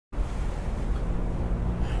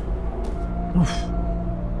Uf.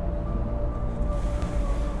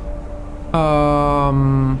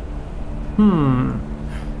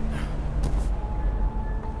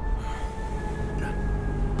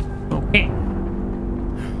 Okay.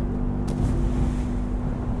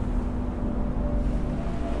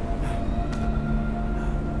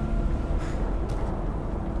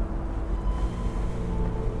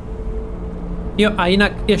 Jo, a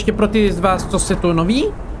jinak ještě pro ty z vás, co se tu noví,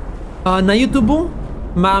 na YouTube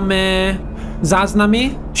máme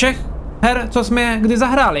záznamy všech her, co jsme kdy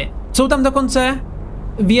zahráli. Jsou tam dokonce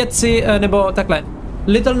věci, nebo takhle,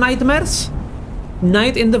 Little Nightmares,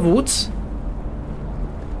 Night in the Woods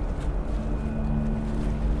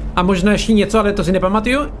a možná ještě něco, ale to si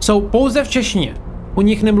nepamatuju, jsou pouze v češtině. U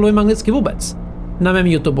nich nemluvím anglicky vůbec na mém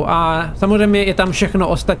YouTube a samozřejmě je tam všechno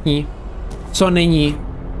ostatní, co není,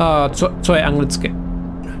 co je anglicky.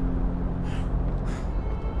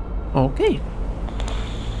 OK.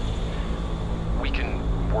 We can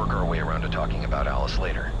work our way around to talking about Alice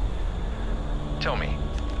later. Tell me,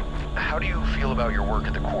 how do you feel about your work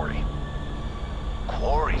at the quarry?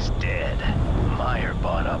 Quarry's dead. Meyer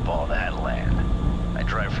bought up all that land. I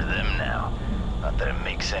drive for them now. Not that it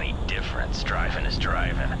makes any difference. Driving is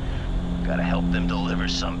driving. Gotta help them deliver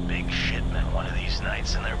some big shipment one of these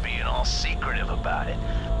nights, and they're being all secretive about it.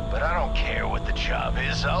 But I don't care what the job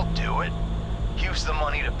is, I'll do it. Use the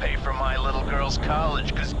money to pay for my little girl's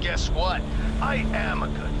college, because guess what? I am a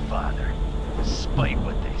good father, despite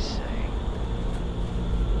what they say.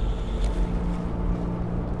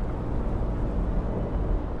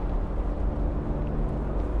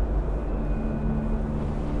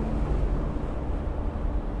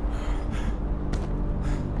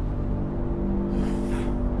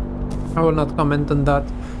 I will not comment on that.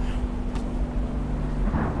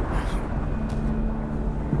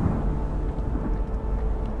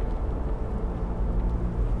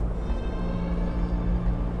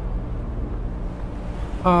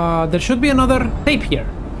 There should be another tape here.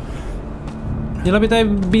 Měla by tady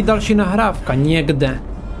být další nahrávka někde.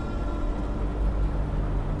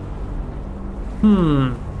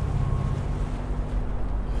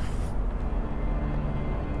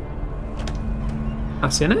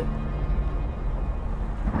 Asi ne?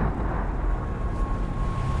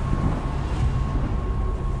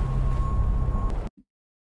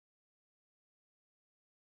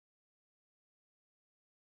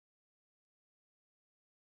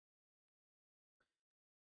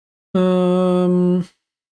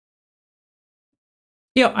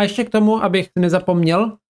 Jo, a ještě k tomu, abych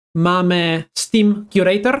nezapomněl, máme Steam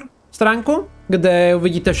Curator stránku, kde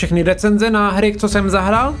uvidíte všechny recenze na hry, co jsem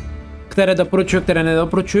zahrál, které doporučuju, které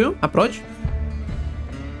nedoporučuju a proč.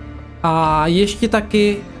 A ještě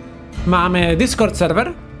taky máme Discord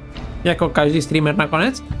server, jako každý streamer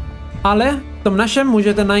nakonec, ale v tom našem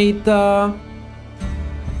můžete najít,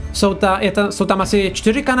 jsou tam asi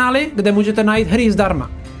 4 kanály, kde můžete najít hry zdarma.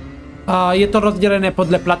 Je to rozdělené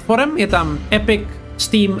podle platform, je tam Epic,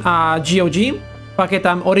 Steam a GOG, pak je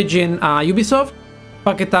tam Origin a Ubisoft,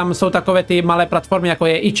 pak jsou takové ty malé platformy, jako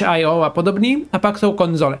je itch.io a podobný, a pak jsou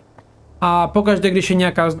konzole. A pokaždé, když je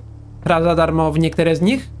nějaká hra zadarmo v některé z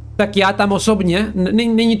nich, tak já tam osobně,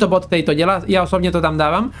 není to bot, který to dělá, já osobně to tam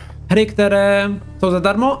dávám, hry, které jsou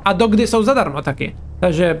zadarmo a dokdy jsou zadarmo taky.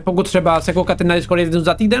 Takže pokud třeba se koukáte na Discord jednou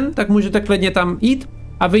za týden, tak můžete klidně tam jít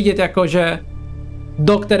a vidět, jakože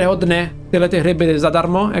do kterého dne tyhle ty hry byly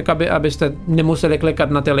zadarmo, jako abyste nemuseli klikat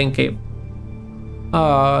na ty linky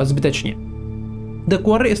zbytečně. The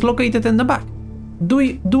quarry is located in the back.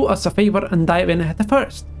 Do us a favor and dive in at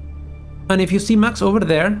first. And if you see Max over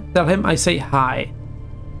there, tell him I say hi.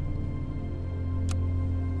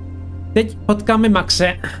 Teď potkáme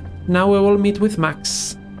Maxe. Now we will meet with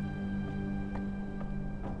Max.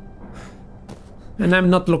 And I'm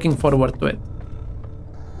not looking forward to it.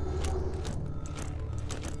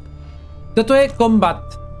 Toto je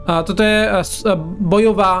combat. Toto je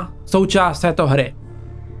bojová součást této hry.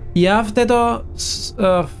 Já v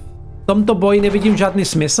tomto boji nevidím žádný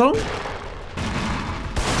smysl,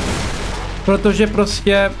 protože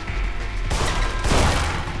prostě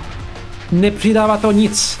nepřidává to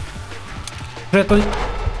nic. Protože to...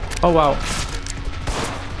 Oh wow.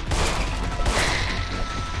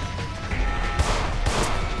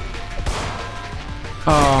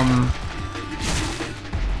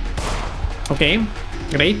 Okay,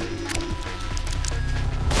 great.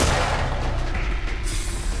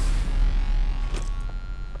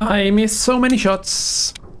 I missed so many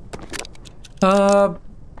shots.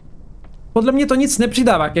 Podle mě to nic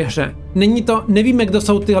nepřidává ke hře. Nevíme, kdo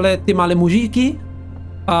jsou ty malé mužíky.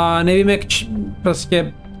 Nevíme,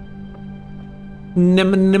 prostě...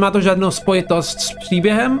 nemá to žádnou spojitost s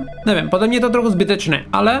příběhem. Nevím, podle mě je to trochu zbytečné,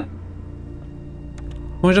 ale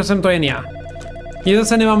možná jsem to jen já. Já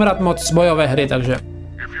zase nemám rád moc bojové hry, takže.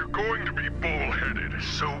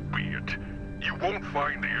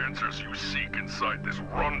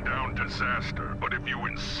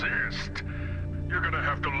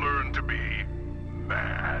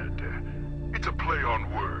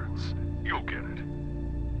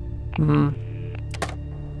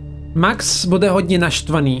 Max bude hodně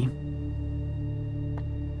naštvaný.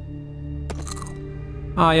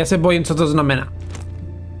 A já se bojím, co to znamená.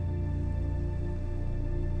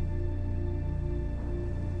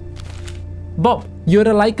 Bob,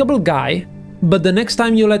 you're a likable guy, but the next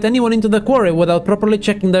time you let anyone into the quarry without properly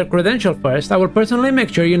checking their credential first, I will personally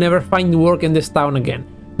make sure you never find work in this town again.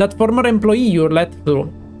 That former employee you let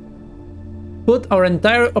through put our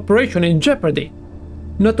entire operation in jeopardy.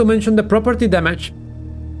 Not to mention the property damage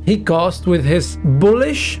he caused with his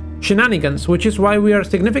bullish shenanigans, which is why we are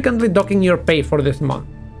significantly docking your pay for this month.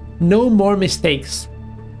 No more mistakes.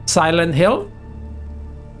 Silent Hill?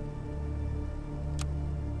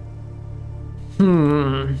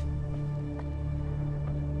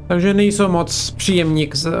 Takže nejsou moc příjemní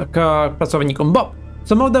k pracovníkům. Bob,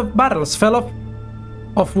 some of the barrels fell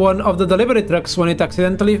off one of the delivery trucks when it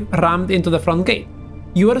accidentally rammed into the front gate.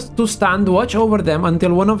 You are to stand watch over them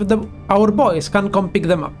until one of our boys can come pick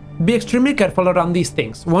them up. Be extremely careful around these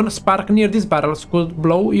things. One spark near these barrels could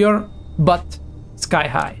blow your butt sky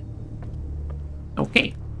high.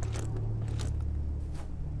 Okay.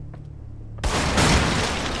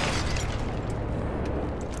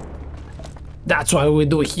 That's what we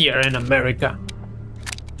do here in America.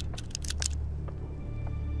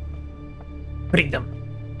 Freedom.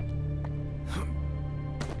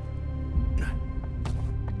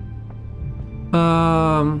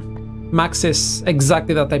 Max is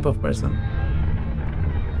exactly that type of person.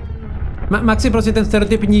 Max je prostě ten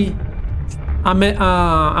stereotypní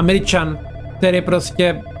Američan, který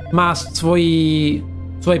prostě má svoji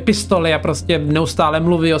pistoli a prostě neustále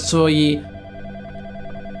mluví o svojí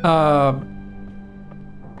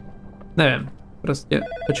nevím, prostě,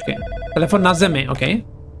 počkej. Telefon na zemi, ok?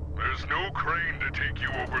 There's no crane to take you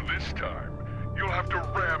over this time. You'll have to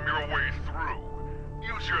ram your way through.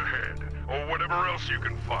 Use your head, or whatever else you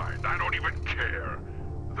can find. I don't even care.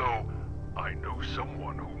 Though, I know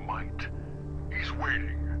someone who might. He's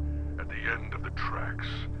waiting at the end of the tracks,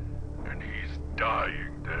 and he's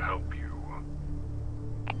dying to help you.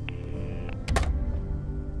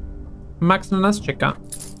 Max na nás čeká.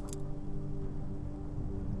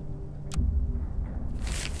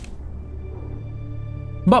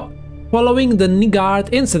 Bob, following the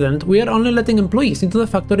Nigard incident, we are only letting employees into the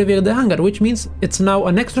factory via the hangar, which means it's now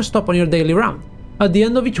an extra stop on your daily round. At the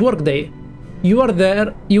end of each workday, you are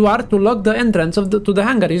to lock the entrance to the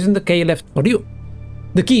hangar using the key left for you.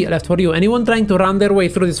 The key left for you. Anyone trying to run their way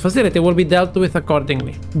through this facility will be dealt with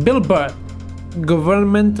accordingly. Bill Bird,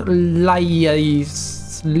 government liaison?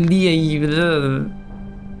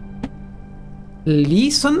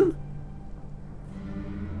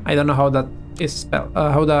 I don't know how that is spelled.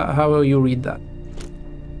 How you read that?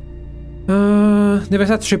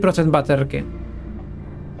 93% baterky.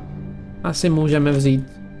 Asi můžeme vzít.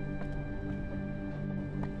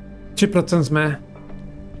 3% jsme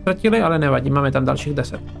ztratili, ale nevadí, máme tam dalších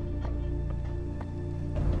 10.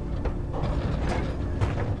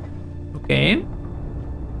 OK.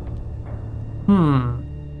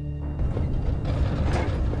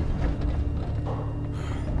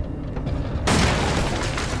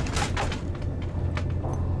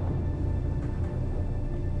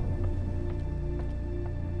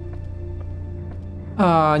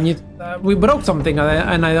 We broke something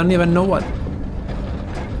and I don't even know what.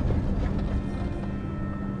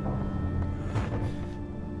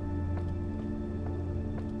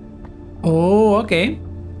 Oh, okay.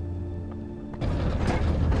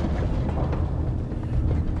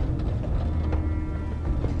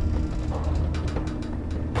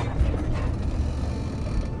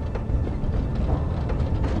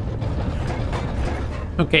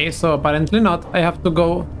 Okay, so apparently not. I have to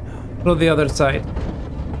go through the other side.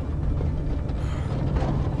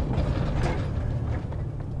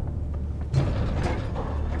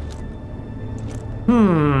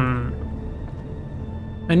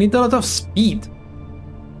 I need a lot of speed.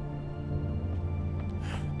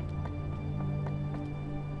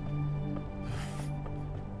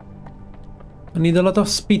 I need a lot of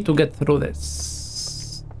speed to get through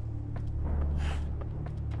this.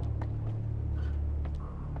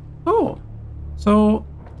 Oh, so...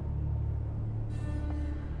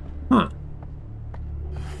 Huh.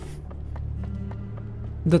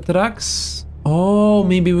 The tracks... Oh,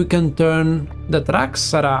 maybe we can turn the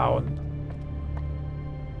tracks around.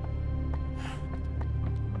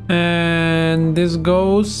 And this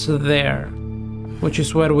goes there, which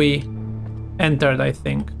is where we entered, I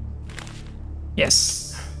think. Yes.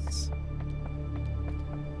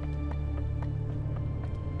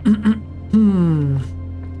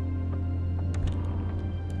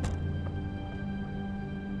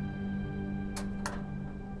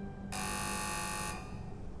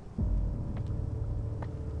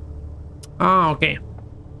 Ah, okay.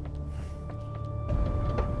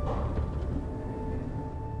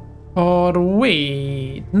 Or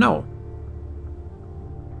wait, no.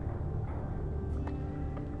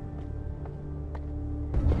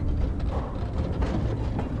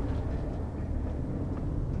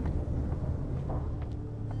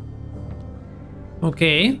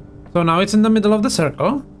 Okay, so now it's in the middle of the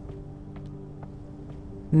circle.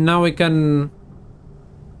 Now we can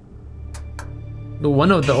do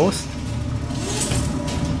one of those.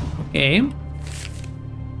 Okay.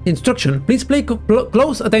 Instruction. Please pay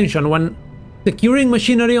close attention when securing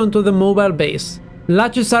machinery onto the mobile base.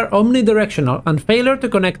 Latches are omnidirectional, and failure to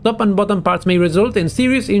connect top and bottom parts may result in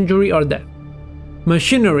serious injury or death.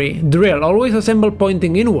 Machinery. Drill. Always assemble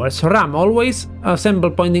pointing inwards. Ram. Always assemble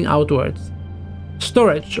pointing outwards.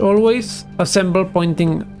 Storage. Always assemble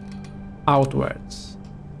pointing outwards.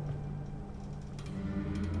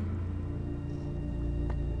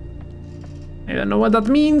 I don't know what that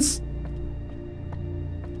means.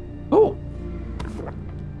 Oh.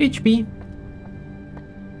 HP.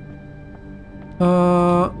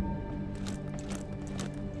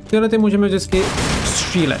 Tyhle ty můžeme vždycky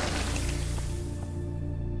střílet.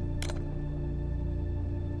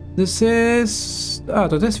 This is...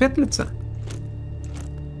 to je světlice.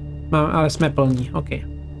 Ale jsme plní, ok.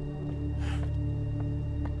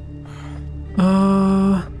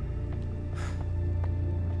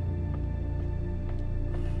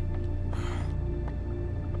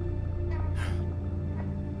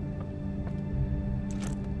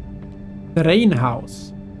 The rain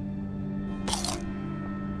house.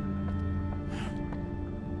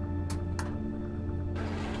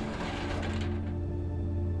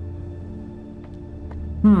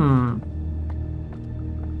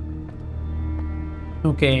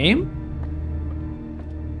 Okay.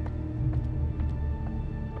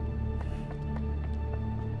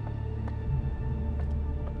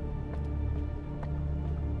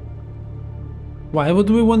 Why would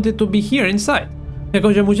we want it to be here inside?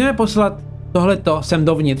 Jakože můžeme poslat tohleto sem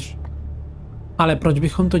dovnitř. Ale proč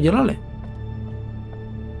bychom to dělali?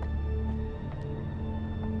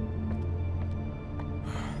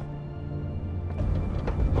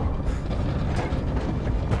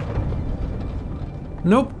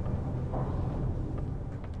 Nope.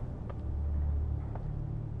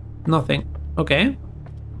 Nothing. Okay.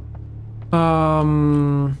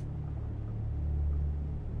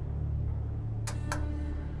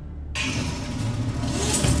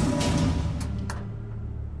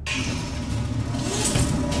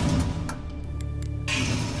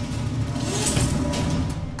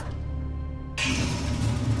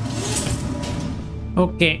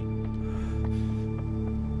 Okay.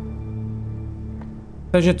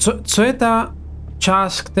 Takže co je ta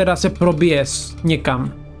část, která se probije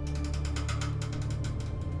někam?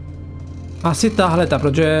 Asi tahleta,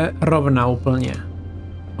 protože je rovná úplně.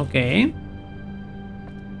 OK.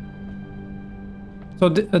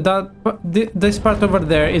 So this part over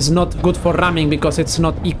there is not good for ramming because it's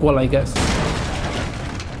not equal, I guess.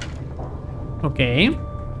 OK.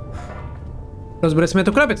 Rozbrali jsme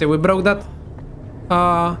tu krabici. We broke that...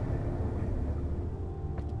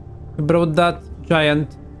 we broke that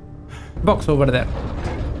giant box over there.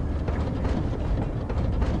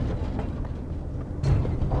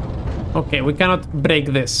 Okay, we cannot break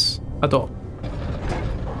this at all.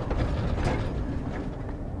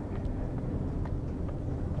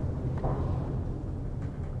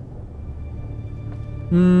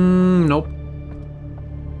 Nope.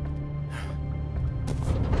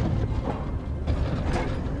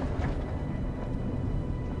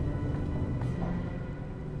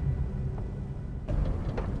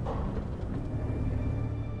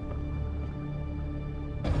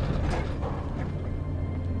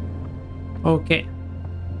 Okay.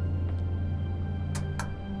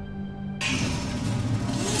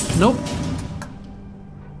 Nope.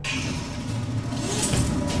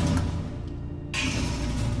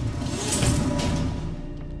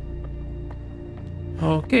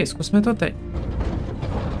 OK, zkusme to teď.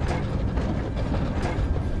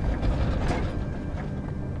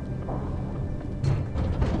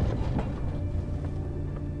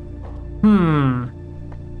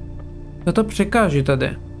 Co to překáží tady?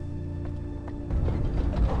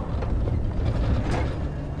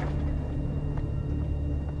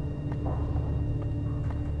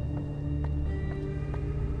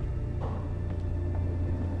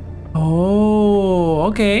 Oh,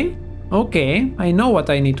 okay. Okay, I know what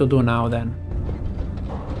I need to do now then.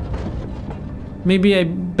 Maybe I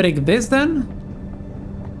break this then?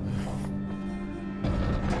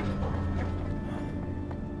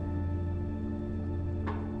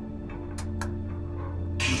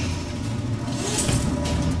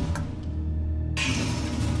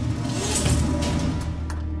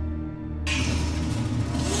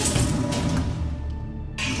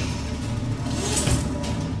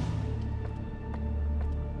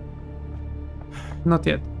 Not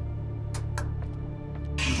yet.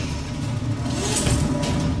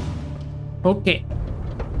 Okay.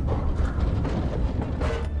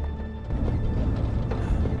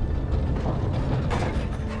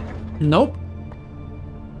 Nope.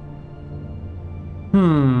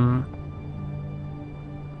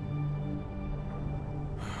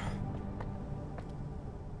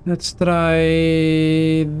 Let's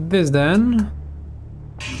try this then.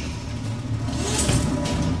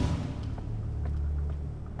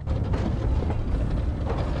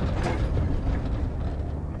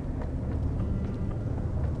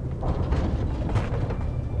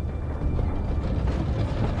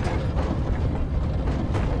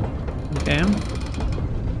 Okay.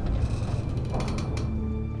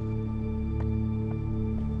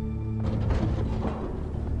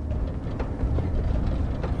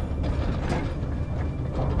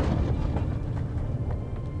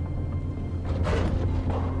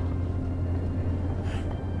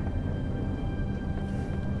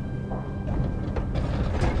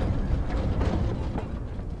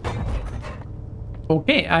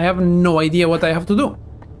 Okay, I have no idea what I have to do.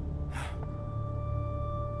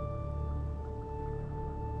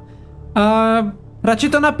 Radši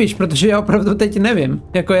to napiš, protože já opravdu teď nevím.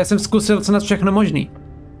 Jako já jsem zkusil snad všechno možný.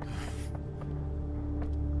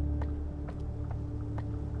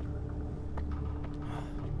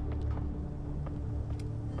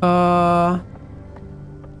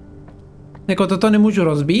 Jako toto nemůžu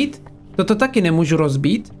rozbít. Toto taky nemůžu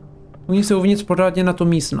rozbít. Oni se uvnitř pořádně na tu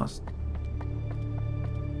místnost.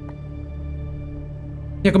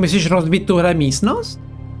 Jako myslíš rozbít tuhle místnost?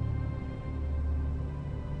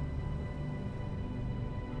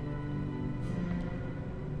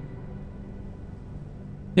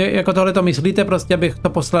 Jako tohle to myslíte prostě, abych to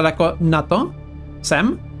poslal jako na to?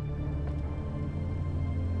 Sem?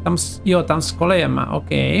 Tam, jo, tam s kolejema, ok.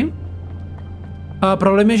 A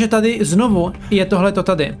problém je, že tady znovu je tohleto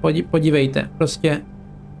tady, podívejte, prostě.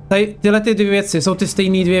 Tady, tyhle ty dvě věci jsou ty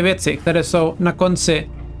stejné dvě věci, které jsou na konci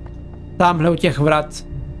tamhle u těch vrat.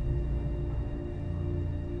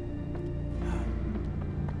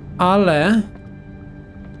 Ale...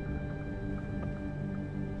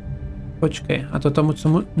 Počkej, a to tomu,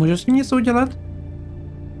 co můžu s tím něco udělat?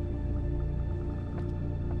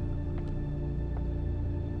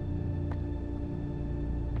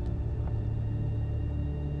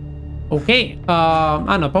 OK,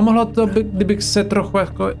 ano, pomohlo to, kdybych se trochu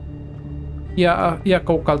jako... Já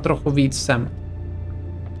koukal trochu víc sem.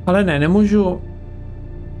 Ale ne, nemůžu...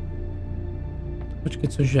 Počkej,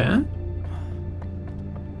 cože?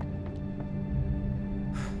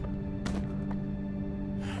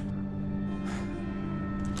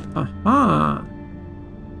 Aha.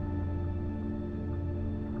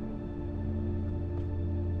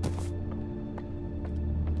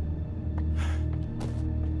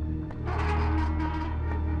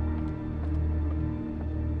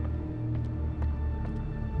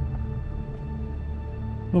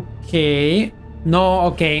 OK. No,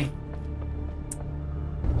 OK.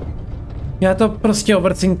 Já to prostě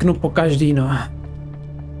overthinknu po každý, no.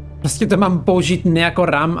 Prostě to mám použít ne jako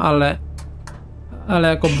RAM, ale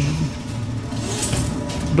jako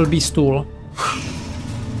blbý stůl.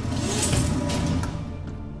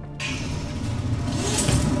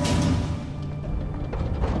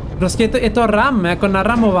 Prostě je to RAM, jako na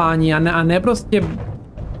ramování a ne prostě...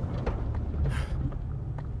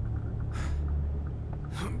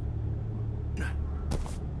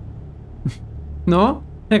 No,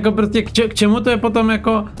 jako prostě k čemu to je potom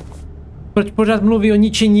jako... Proč pořád mluví o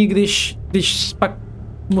ničení, když pak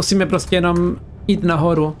musíme prostě jenom jít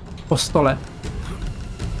nahoru po stole.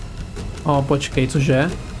 O, počkej,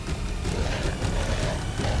 cože?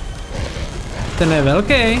 Ten je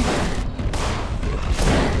velký.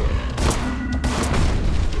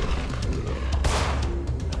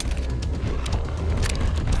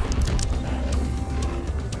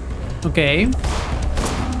 OK.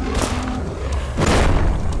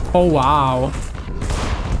 Oh wow.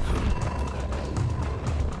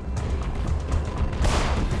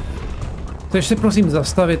 Chceš si prosím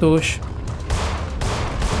zastavit už?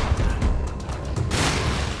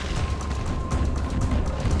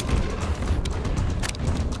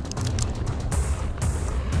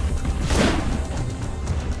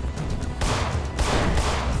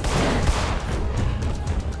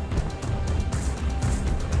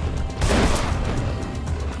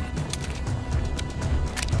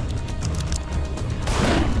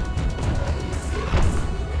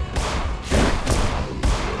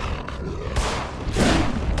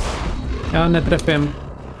 Já netrefím.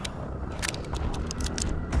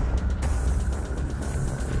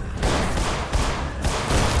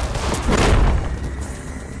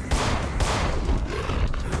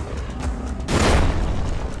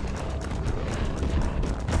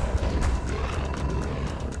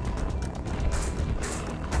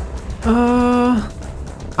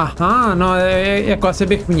 Aha, no jako asi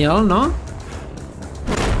bych měl, no.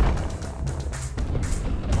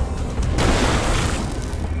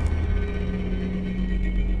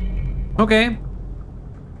 OK.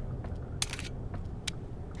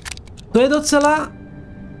 To je docela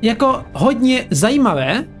jako hodně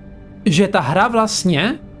zajímavé, že ta hra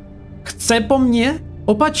vlastně chce po mně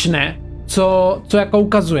opačné, co jako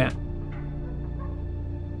ukazuje.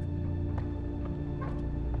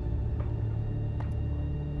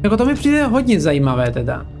 Jako to mi přijde hodně zajímavé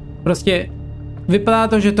teda. Prostě vypadá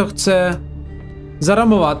to, že to chce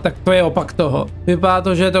zaramovat, tak to je opak toho. Vypadá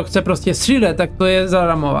to, že to chce prostě střílet, tak to je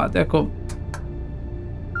zaramovat, jako...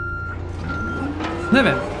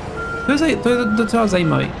 Nevím. To je docela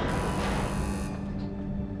zajímavý.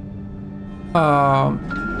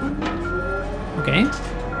 OK.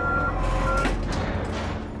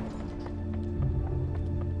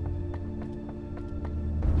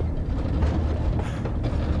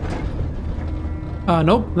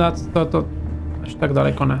 Nope, to až tak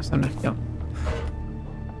daleko ne, jsem nechtěl.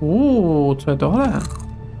 Co je tohle?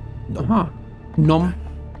 Aha, nom.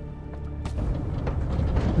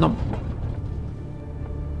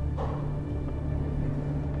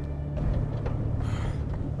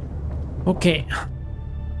 OK.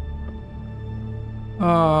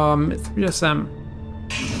 Myslím, že jsem...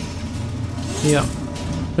 Jo.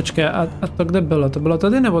 Počkej, a to kde bylo? To bylo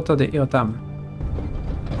tady nebo tady? Jo, tam.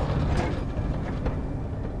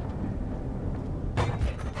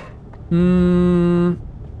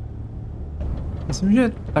 Myslím,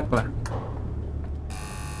 že takhle.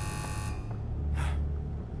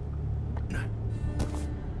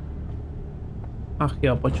 Ach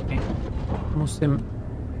jo, počkej. Musím...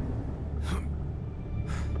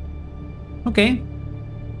 OK.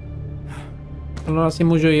 Ale asi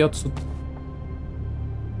můžu jít odsud.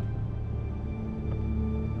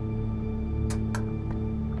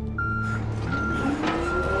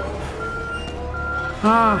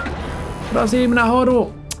 Prosím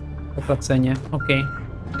nahoru. Poplaceně, OK.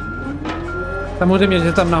 Samozřejmě,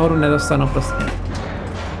 že tam nahoru nedostanu prostě.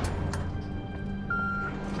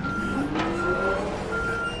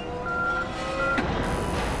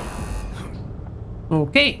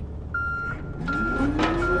 OK.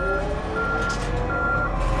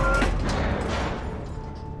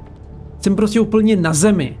 Jsem prostě úplně na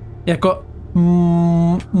zemi. Jako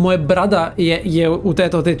moje brada je u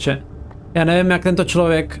této tyče. Já nevím, jak tento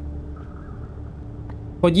člověk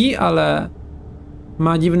chodí, ale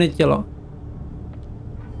má divné tělo.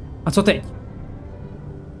 A co teď?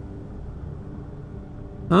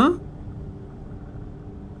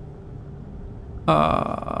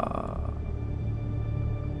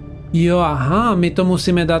 Jo, aha, my to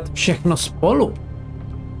musíme dát všechno spolu.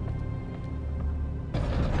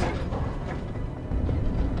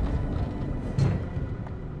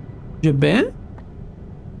 Že by?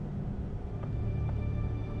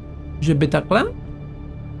 Že by takhle?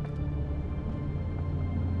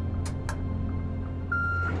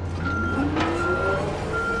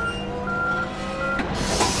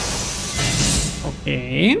 OK.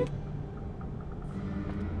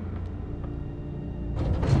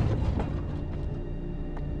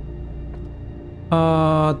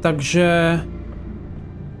 Takže...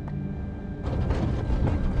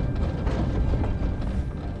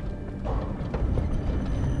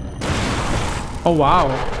 Oh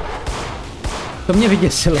wow. To mě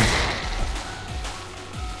vyděsilo.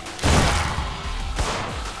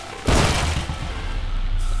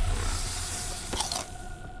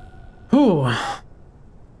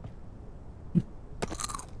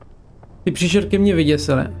 Ty příšerky mě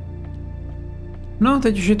vyděsily. No,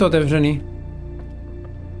 teď už je to otevřený.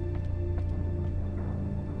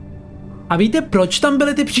 A víte, proč tam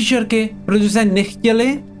byly ty příšerky? Protože se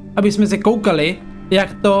nechtěli aby jsme se koukali,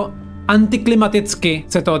 jak to antiklimaticky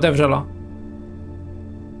se to otevřelo.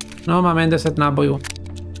 No, máme jen 10 nábojů.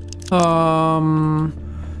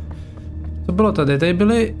 Co bylo tady? Tady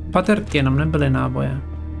byly baterky, jenom nebyly náboje.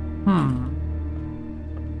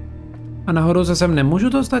 A nahoru se sem nemůžu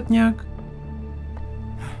dostat nějak?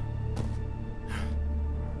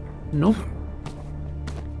 No.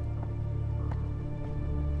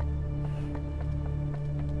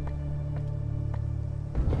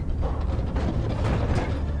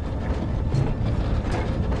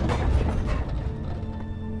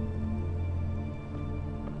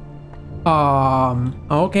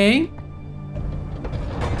 OK.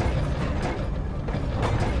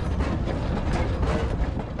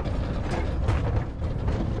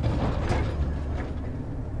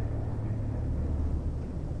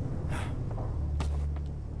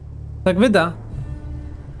 Tak vydá.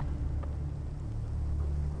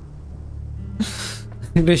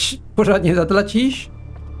 Když pořádně zatlačíš.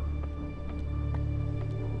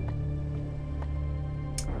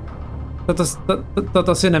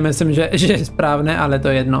 Toto si nemyslím, že je správné, ale to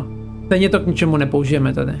je jedno. Stejně to k ničemu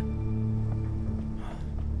nepoužijeme tady.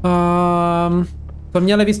 To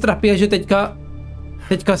mě ale víc trápí, že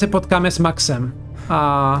teďka se potkáme s Maxem.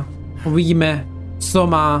 A uvidíme, co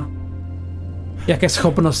má, jaké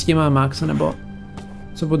schopnosti má Max, nebo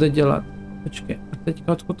co bude dělat. Počkej, a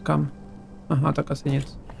teďka odkud kam? Aha, tak asi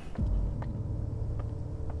nic.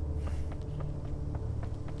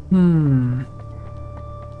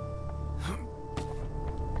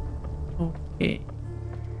 Okay.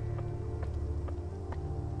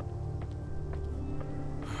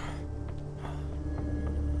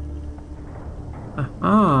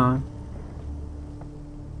 Aha.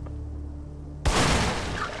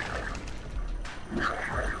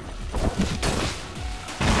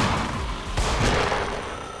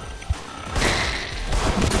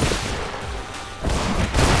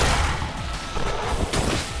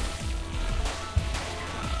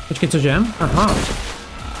 Počkej, cože? Aha.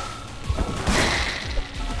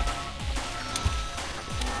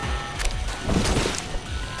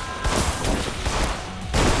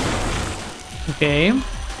 OK.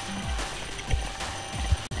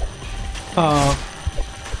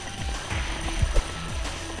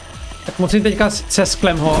 Tak musím teďka se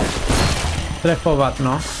sklem ho trefovat,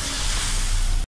 no.